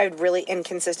I had really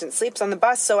inconsistent sleeps on the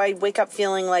bus, so I wake up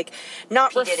feeling like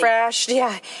not refreshed.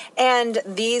 Yeah, and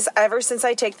ever since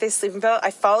I take this sleeping pill, I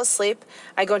fall asleep.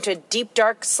 I go into a deep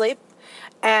dark sleep.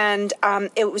 And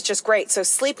it was just great. So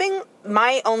sleeping,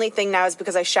 my only thing now is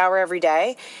because I shower every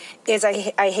day, is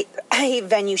I hate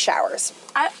venue showers.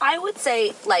 I would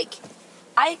say like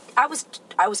I was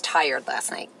tired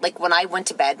last night. Like when I went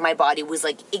to bed, my body was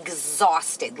like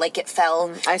exhausted. Like it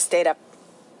fell. I stayed up.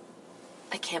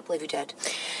 I can't believe you did.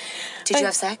 Did you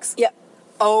have sex? Yep.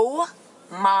 Oh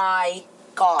my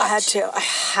God. I had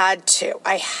to.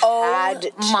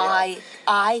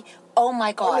 Oh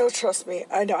my God. No, trust me.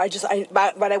 I know.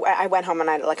 But I went home and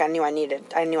I knew I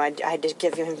had to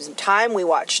give him some time. We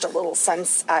watched a little Selling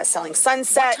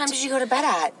Sunset. What time did you go to bed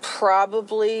at?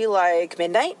 Probably like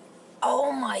midnight.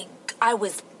 Oh my, my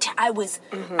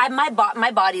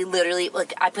body literally,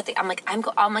 like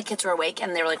all my kids were awake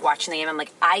and they were like watching the game. I'm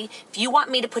like, if you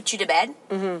want me to put you to bed,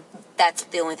 that's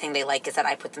the only thing they like is that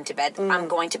I put them to bed. I'm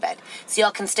going to bed. So y'all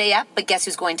can stay up, but guess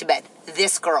who's going to bed?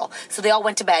 This girl. So they all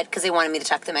went to bed because they wanted me to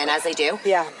tuck them in, as they do.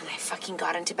 Yeah. And I fucking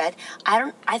got into bed.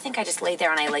 I think I just laid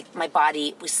there and my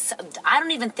body was, I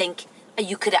don't even think I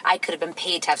could have been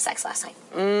paid to have sex last night.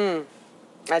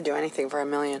 I'd do anything for $1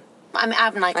 million.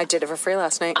 I'm like, I did it for free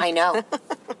last night. I know.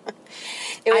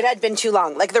 It had been too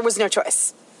long. Like there was no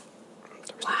choice.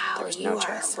 Wow,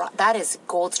 that is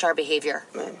gold star behavior.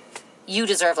 You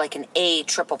deserve like an A++. I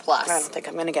don't think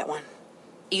I'm gonna get one.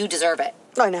 You deserve it.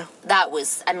 I know. That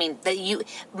was,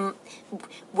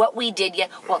 what we did. Yeah.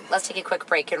 Well, let's take a quick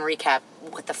break and recap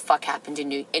what the fuck happened in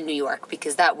New York,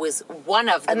 because that was one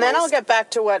of the. And then I'll get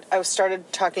back to what I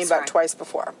started talking about twice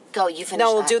before. Go, you finish.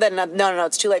 No, we'll do that. No,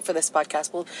 it's too late for this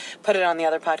podcast. We'll put it on the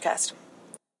other podcast.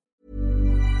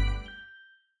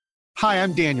 Hi,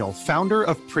 I'm Daniel, founder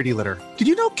of Pretty Litter. Did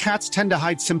you know cats tend to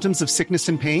hide symptoms of sickness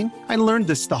and pain? I learned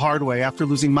this the hard way after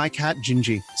losing my cat,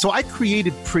 Gingy. So I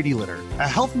created Pretty Litter, a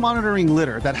health monitoring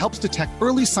litter that helps detect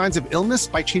early signs of illness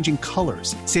by changing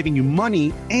colors, saving you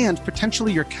money and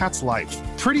potentially your cat's life.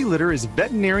 Pretty Litter is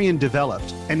veterinarian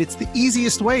developed, and it's the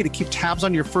easiest way to keep tabs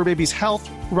on your fur baby's health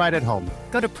right at home.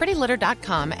 Go to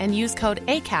prettylitter.com and use code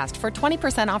ACAST for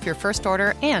 20% off your first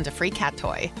order and a free cat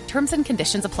toy. Terms and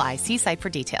conditions apply. See site for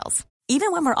details.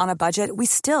 Even when we're on a budget, we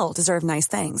still deserve nice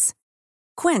things.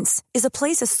 Quince is a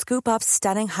place to scoop up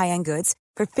stunning high-end goods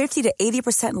for 50 to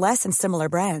 80% less than similar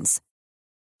brands.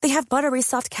 They have buttery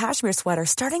soft cashmere sweaters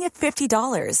starting at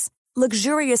 $50,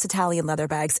 luxurious Italian leather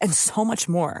bags, and so much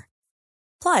more.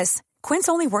 Plus, Quince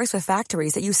only works with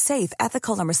factories that use safe,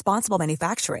 ethical, and responsible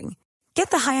manufacturing. Get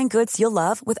the high-end goods you'll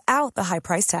love without the high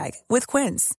price tag with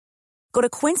Quince. Go to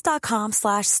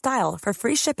quince.com/style for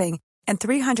free shipping and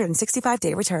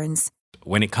 365-day returns.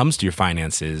 When it comes to your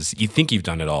finances, you think you've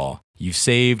done it all. You've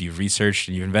saved, you've researched,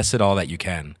 and you've invested all that you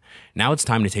can. Now it's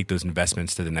time to take those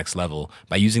investments to the next level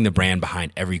by using the brand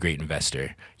behind every great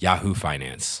investor, Yahoo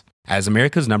Finance. As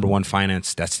America's #1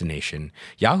 finance destination,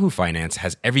 Yahoo Finance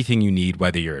has everything you need,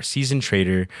 whether you're a seasoned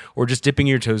trader or just dipping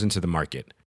your toes into the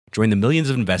market. Join the millions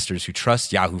of investors who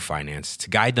trust Yahoo Finance to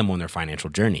guide them on their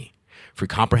financial journey. For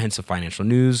comprehensive financial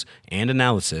news and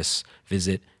analysis,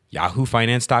 visit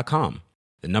yahoofinance.com.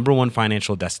 The #1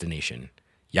 financial destination,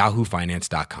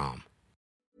 yahoofinance.com.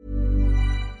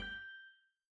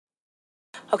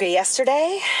 Okay,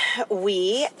 yesterday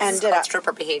we ended up...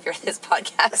 stripper behavior, this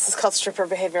podcast. This is called stripper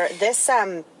behavior.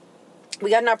 We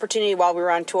got an opportunity while we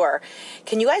were on tour.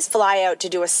 Can you guys fly out to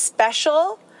do a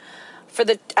special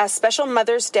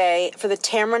Mother's Day for the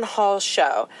Tamron Hall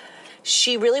show?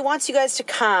 She really wants you guys to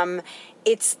come.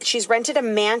 She's rented a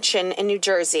mansion in New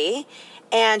Jersey,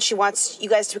 and she wants you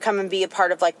guys to come and be a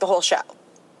part of, like, the whole show.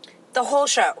 The whole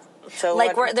show. So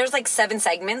like, there's, like, 7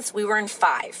 segments. We were in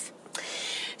 5.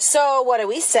 So what do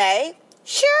we say?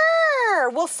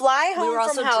 Sure, we'll fly home from Halifax. We were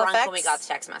also drunk when we got the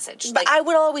text message. But I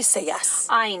would always say yes.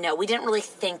 I know. We didn't really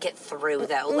think it through,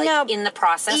 though. Like, in the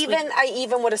process. I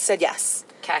even would have said yes.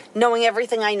 Okay. Knowing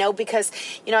everything I know, because,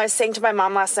 I was saying to my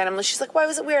mom last night, she's like, why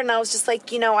was it weird? And I was just like,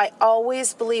 I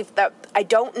always believe that I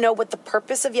don't know what the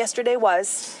purpose of yesterday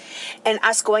was. And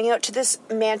us going out to this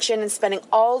mansion and spending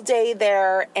all day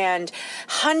there, and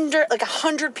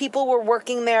 100 people were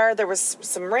working there. There was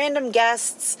some random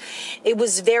guests. It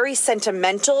was very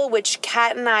sentimental, which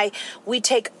Kat and I, we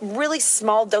take really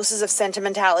small doses of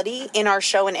sentimentality in our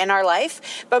show and in our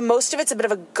life, but most of it's a bit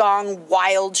of a gone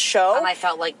wild show. And I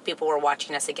felt like people were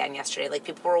watching us again yesterday. Like,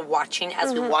 people were watching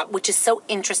as we watch, which is so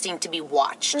interesting to be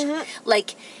watched.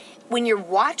 Like, when you're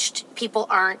watched, people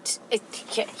aren't...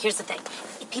 Here's the thing.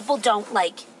 People don't,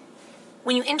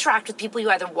 when you interact with people, you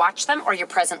either watch them or you're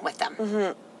present with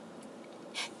them.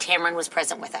 Tamron was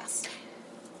present with us.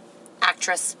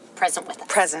 Actress, present with us.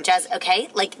 Present. Jazz, okay?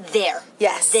 There.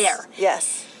 Yes. There.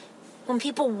 Yes. When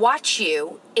people watch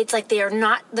you, it's like you're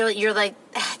like,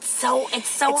 it's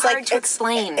so hard to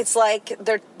explain. It's like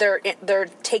they're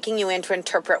taking you in to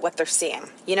interpret what they're seeing.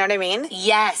 You know what I mean?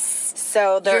 Yes.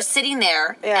 So you're sitting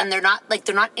there, and they're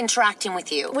not interacting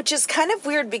with you, which is kind of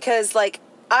weird because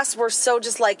us, we're so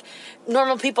just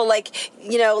normal people,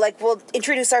 we'll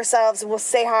introduce ourselves and we'll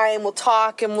say hi and we'll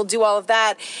talk and we'll do all of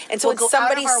that. And so we'll go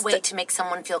out of our way to make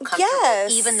someone feel comfortable,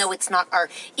 even though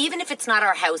even if it's not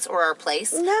our house or our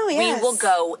place. We will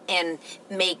go and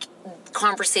make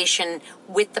conversation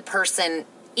with the person,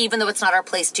 even though it's not our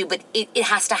place to, but it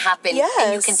has to happen. Yes.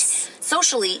 And you can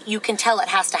socially, you can tell it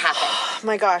has to happen. Oh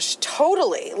my gosh,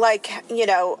 totally.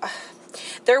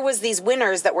 There was these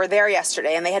winners that were there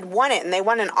yesterday, and they had won it, and they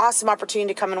won an awesome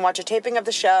opportunity to come and watch a taping of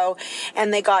the show,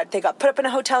 and they got put up in a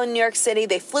hotel in New York City.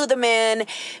 They flew them in,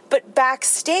 but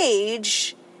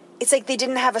backstage, it's like they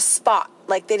didn't have a spot,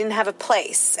 they didn't have a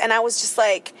place, and I was just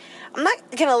like, I'm not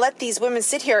gonna let these women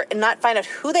sit here and not find out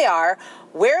who they are,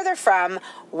 where they're from,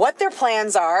 what their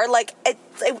plans are. It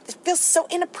feels so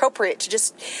inappropriate to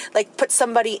just put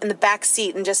somebody in the back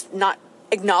seat and just not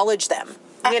acknowledge them.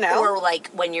 Or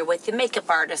when you're with the makeup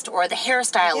artist or the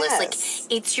hairstylist,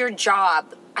 it's your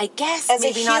job, I guess, as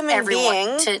maybe not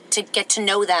everyone, to get to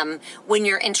know them when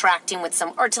you're interacting with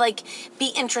some, or to be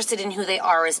interested in who they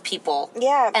are as people.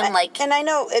 Yeah, and and I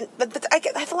know, but I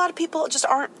have a lot of people just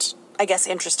aren't, I guess,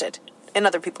 interested in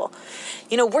other people.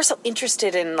 We're so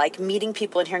interested in meeting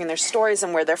people and hearing their stories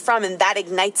and where they're from, and that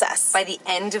ignites us. By the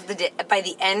end of the day, by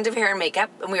the end of hair and makeup,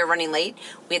 and we were running late,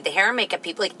 we had the hair and makeup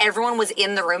people, everyone was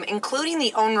in the room, including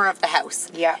the owner of the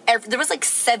house. Yeah. There was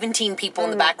 17 people in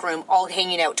the back room, all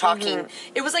hanging out, talking.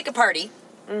 It was like a party.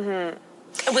 It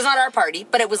was not our party,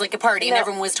 but it was like a party, and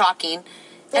everyone was talking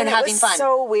and having fun. It was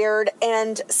so weird.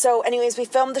 And so anyways, we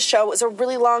filmed the show. It was a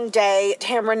really long day.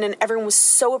 Tamron and everyone was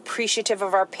so appreciative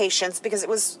of our patience because it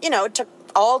was, it took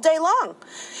all day long.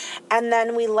 And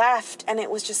then we left, and it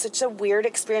was just such a weird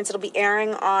experience. It'll be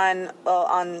airing on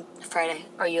Friday.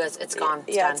 Or it's gone.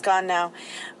 It's done. It's gone now.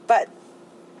 But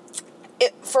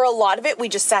for a lot of it, we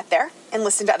just sat there and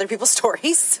listened to other people's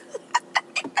stories.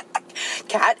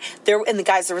 Kat, there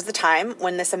was the time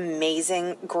when this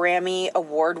amazing Grammy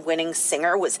award-winning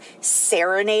singer was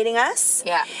serenading us.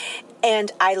 Yeah.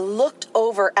 And I looked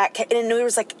over at Kat, and there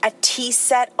was a tea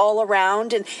set all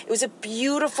around, and it was a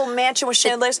beautiful mansion with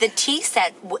chandeliers. The tea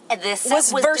set, was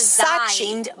Versace.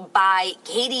 designed by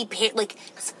Katy Perry,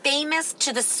 famous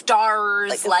to the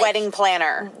stars. Wedding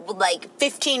planner.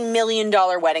 $15 million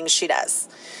weddings she does.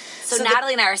 So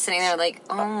Natalie and I are sitting there like,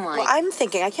 oh my. Well, I'm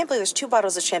thinking, I can't believe there's 2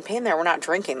 bottles of champagne there. We're not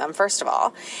drinking them, first of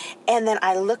all. And then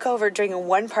I look over during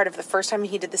one part of the first time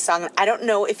he did the song. And I don't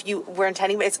know if you were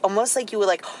intending, but it's almost like you were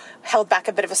like held back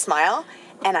a bit of a smile.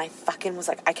 And I fucking was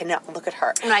like, I cannot look at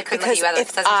her. No, I couldn't look at you either.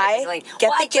 If I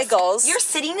get the giggles. You're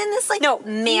sitting in this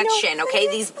mansion, okay?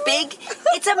 These big,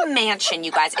 it's a mansion,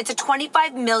 you guys. It's a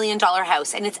 $25 million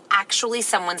house, and it's actually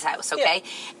someone's house, okay?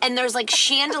 Yeah. And there's like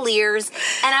chandeliers,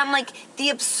 and I'm like,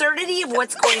 the absurdity of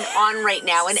what's going on right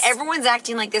now, and everyone's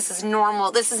acting like this is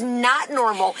normal. This is not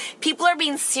normal. People are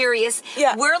being serious.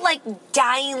 Yeah. We're like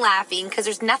dying laughing because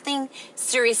there's nothing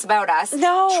serious about us.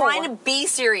 No. Trying to be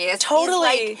serious.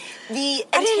 Totally.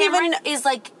 And Tamron is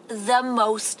like the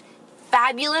most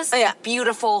fabulous,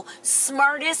 beautiful,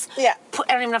 smartest, I don't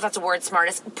even know if that's a word,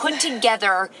 smartest, put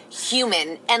together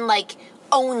human, and like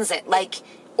owns it, like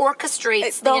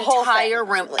orchestrates the entire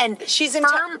room. And she's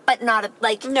firm, but not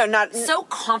not so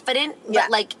confident, but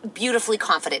like beautifully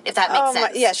confident, if that makes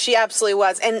sense. Yeah, she absolutely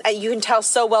was. And you can tell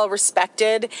so well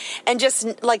respected and just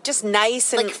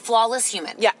nice and like flawless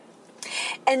human. Yeah.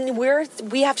 And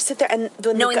we have to sit there and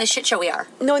knowing the shit show we are.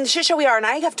 Knowing the shit show we are. And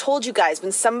I have told you guys,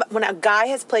 when a guy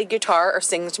has played guitar or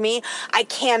sings to me, I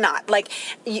cannot. Like,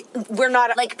 we're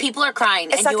not. Like, people are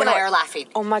crying and you and I are laughing.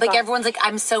 Oh my God. Like, everyone's like,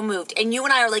 I'm so moved. And you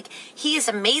and I are like, he is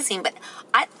amazing, but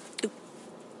I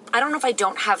don't know if I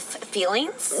don't have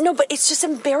feelings. No, but it's just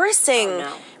embarrassing. Oh,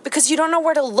 no. Because you don't know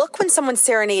where to look when someone's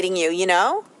serenading you, you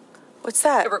know? What's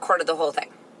that? I recorded the whole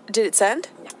thing. Did it send?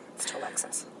 No, it's to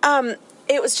Alexis.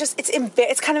 It was just,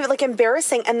 it's kind of like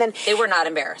embarrassing. And then they were not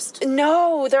embarrassed.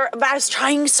 No, but I was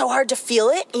trying so hard to feel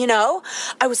it, you know?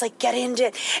 I was like, get into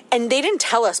it. And they didn't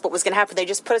tell us what was going to happen. They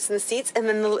just put us in the seats. And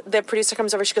then the producer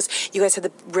comes over. She goes, you guys had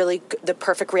the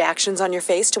perfect reactions on your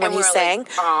face to when he sang.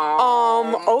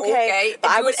 Like, okay.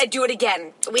 Do it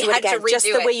again. We had to redo just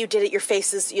the way you did it. Your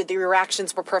faces, the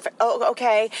reactions were perfect. Oh,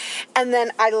 okay. And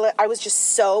then I was just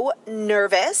so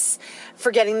nervous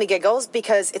for getting the giggles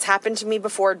because it's happened to me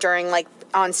before during like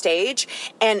on stage,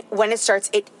 and when it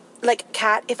starts, like,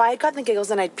 Kat, if I had gotten the giggles,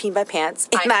 then I'd pee my pants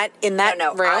in that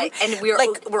room. And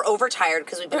we're overtired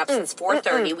because we've been up since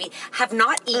 4:30. We have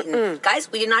not eaten, guys.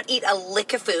 We did not eat a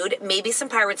lick of food. Maybe some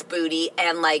Pirates booty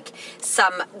and like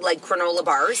some like granola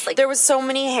bars. Like there was so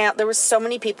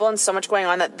many people and so much going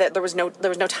on that there was no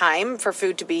time for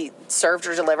food to be served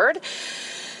or delivered.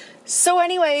 So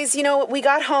anyways, we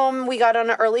got home, we got on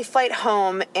an early flight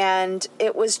home, and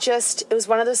it was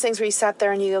one of those things where you sat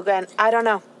there and you go, I don't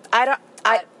know. I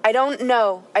don't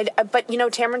know. But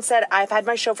Tamron said, I've had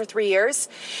my show for 3 years.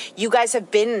 You guys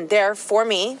have been there for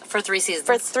me. For 3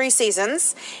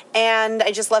 seasons. And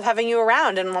I just love having you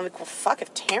around. And I'm like, well, fuck,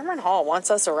 if Tamron Hall wants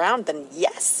us around, then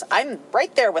yes, I'm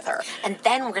right there with her. And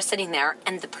then we're sitting there,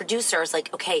 and the producer is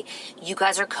like, okay, you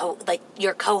guys are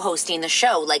you're co-hosting the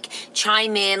show. Like,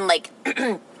 chime in, like,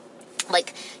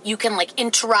 like, you can, like,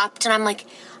 interrupt. And I'm like,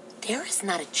 there is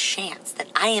not a chance that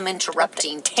I am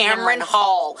interrupting Tamron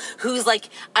Hall, who's like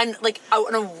an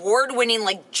award-winning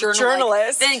like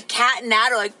journalist. Then Kat and Nat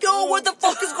are like, yo, what the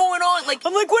fuck is going on? Like,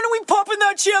 I'm like, when are we popping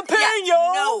that champagne, yo?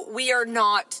 No, we are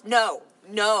not. No.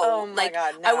 Oh my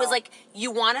God, no. I was like,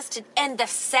 you want us to, and the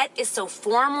set is so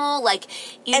formal, like,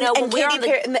 and Katy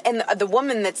Perry, and the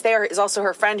woman that's there is also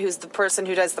her friend, who's the person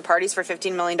who does the parties for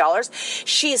 $15 million.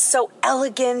 She is so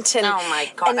elegant and oh my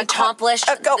God, and accomplished.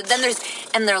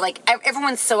 Then they're like,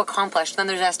 everyone's so accomplished. Then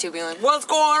there's S2 being like, what's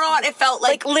going on? It felt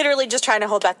like literally just trying to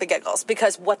hold back the giggles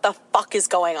because what the fuck is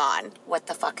going on? What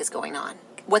the fuck is going on?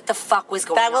 What the fuck was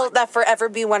going on? That forever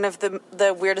be one of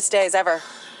the weirdest days ever.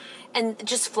 And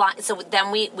just fly. So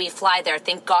then we fly there.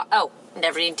 Thank God. Oh,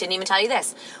 didn't even tell you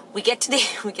this. We get to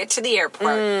the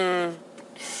airport.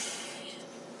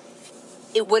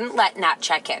 It wouldn't let Nat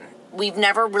check in. We've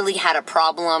never really had a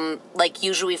problem. Like,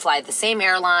 usually we fly the same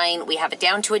airline. We have it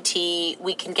down to a T.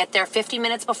 We can get there 50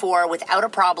 minutes before without a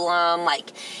problem.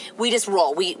 Like, we just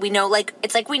roll. We know, like,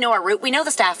 it's like we know our route. We know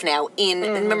the staff now.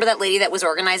 Remember that lady that was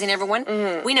organizing everyone?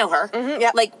 Mm-hmm. We know her. Mm-hmm,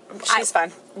 yeah. Like, she's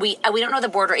fun. We don't know the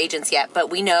border agents yet, but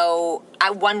we know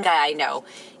one guy I know.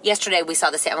 Yesterday we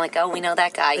saw the same. I'm like, oh, we know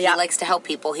that guy. Yeah. He likes to help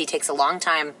people. He takes a long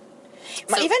time.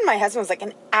 Even my husband was like,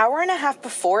 an hour and a half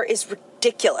before is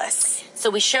ridiculous. So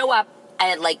we show up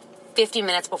at like 50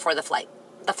 minutes before the flight.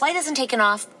 The flight isn't taken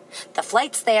off. The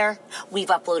flight's there. We've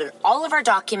uploaded all of our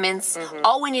documents. Mm-hmm.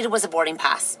 All we needed was a boarding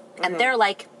pass. Mm-hmm. And they're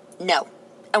like, no.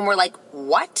 And we're like,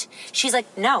 what? She's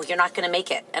like, no, you're not going to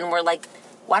make it. And we're like,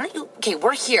 why don't you? Okay,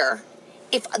 we're here.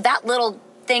 If that little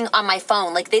thing on my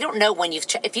phone, like, they don't know when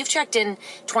if you've checked in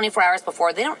 24 hours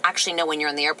before, they don't actually know when you're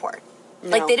in the airport. No.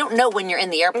 Like, they don't know when you're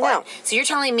in the airport. No. So you're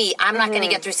telling me I'm not going to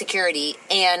get through security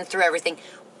and through everything.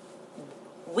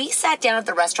 We sat down at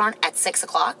the restaurant at 6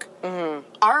 o'clock. Mm-hmm.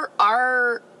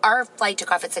 Our flight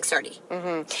took off at 6:30.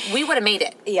 Mm-hmm. We would have made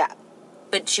it. Yeah.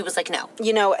 But she was like, no.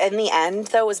 You know, in the end,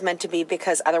 though, it was meant to be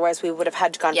because otherwise we would have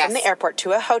had gone from the airport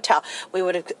to a hotel. We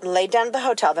would have laid down at the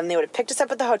hotel. Then they would have picked us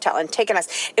up at the hotel and taken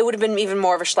us. It would have been even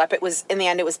more of a schlep. It was, in the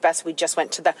end, it was best we just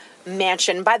went to the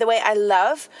mansion. By the way, I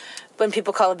love when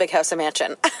people call a big house a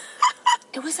mansion.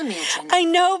 It was a mansion. I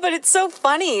know, but it's so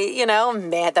funny, you know,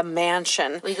 the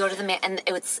mansion. We go to the and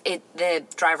the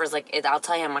driver's like, I'll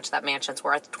tell you how much that mansion's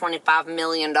worth, $25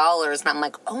 million. And I'm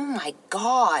like, oh my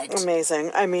God.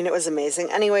 Amazing. I mean, it was amazing.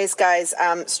 Anyways, guys,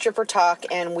 stripper talk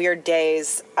and weird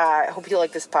days. I hope you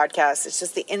like this podcast. It's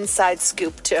just the inside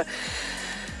scoop to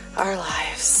our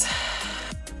lives.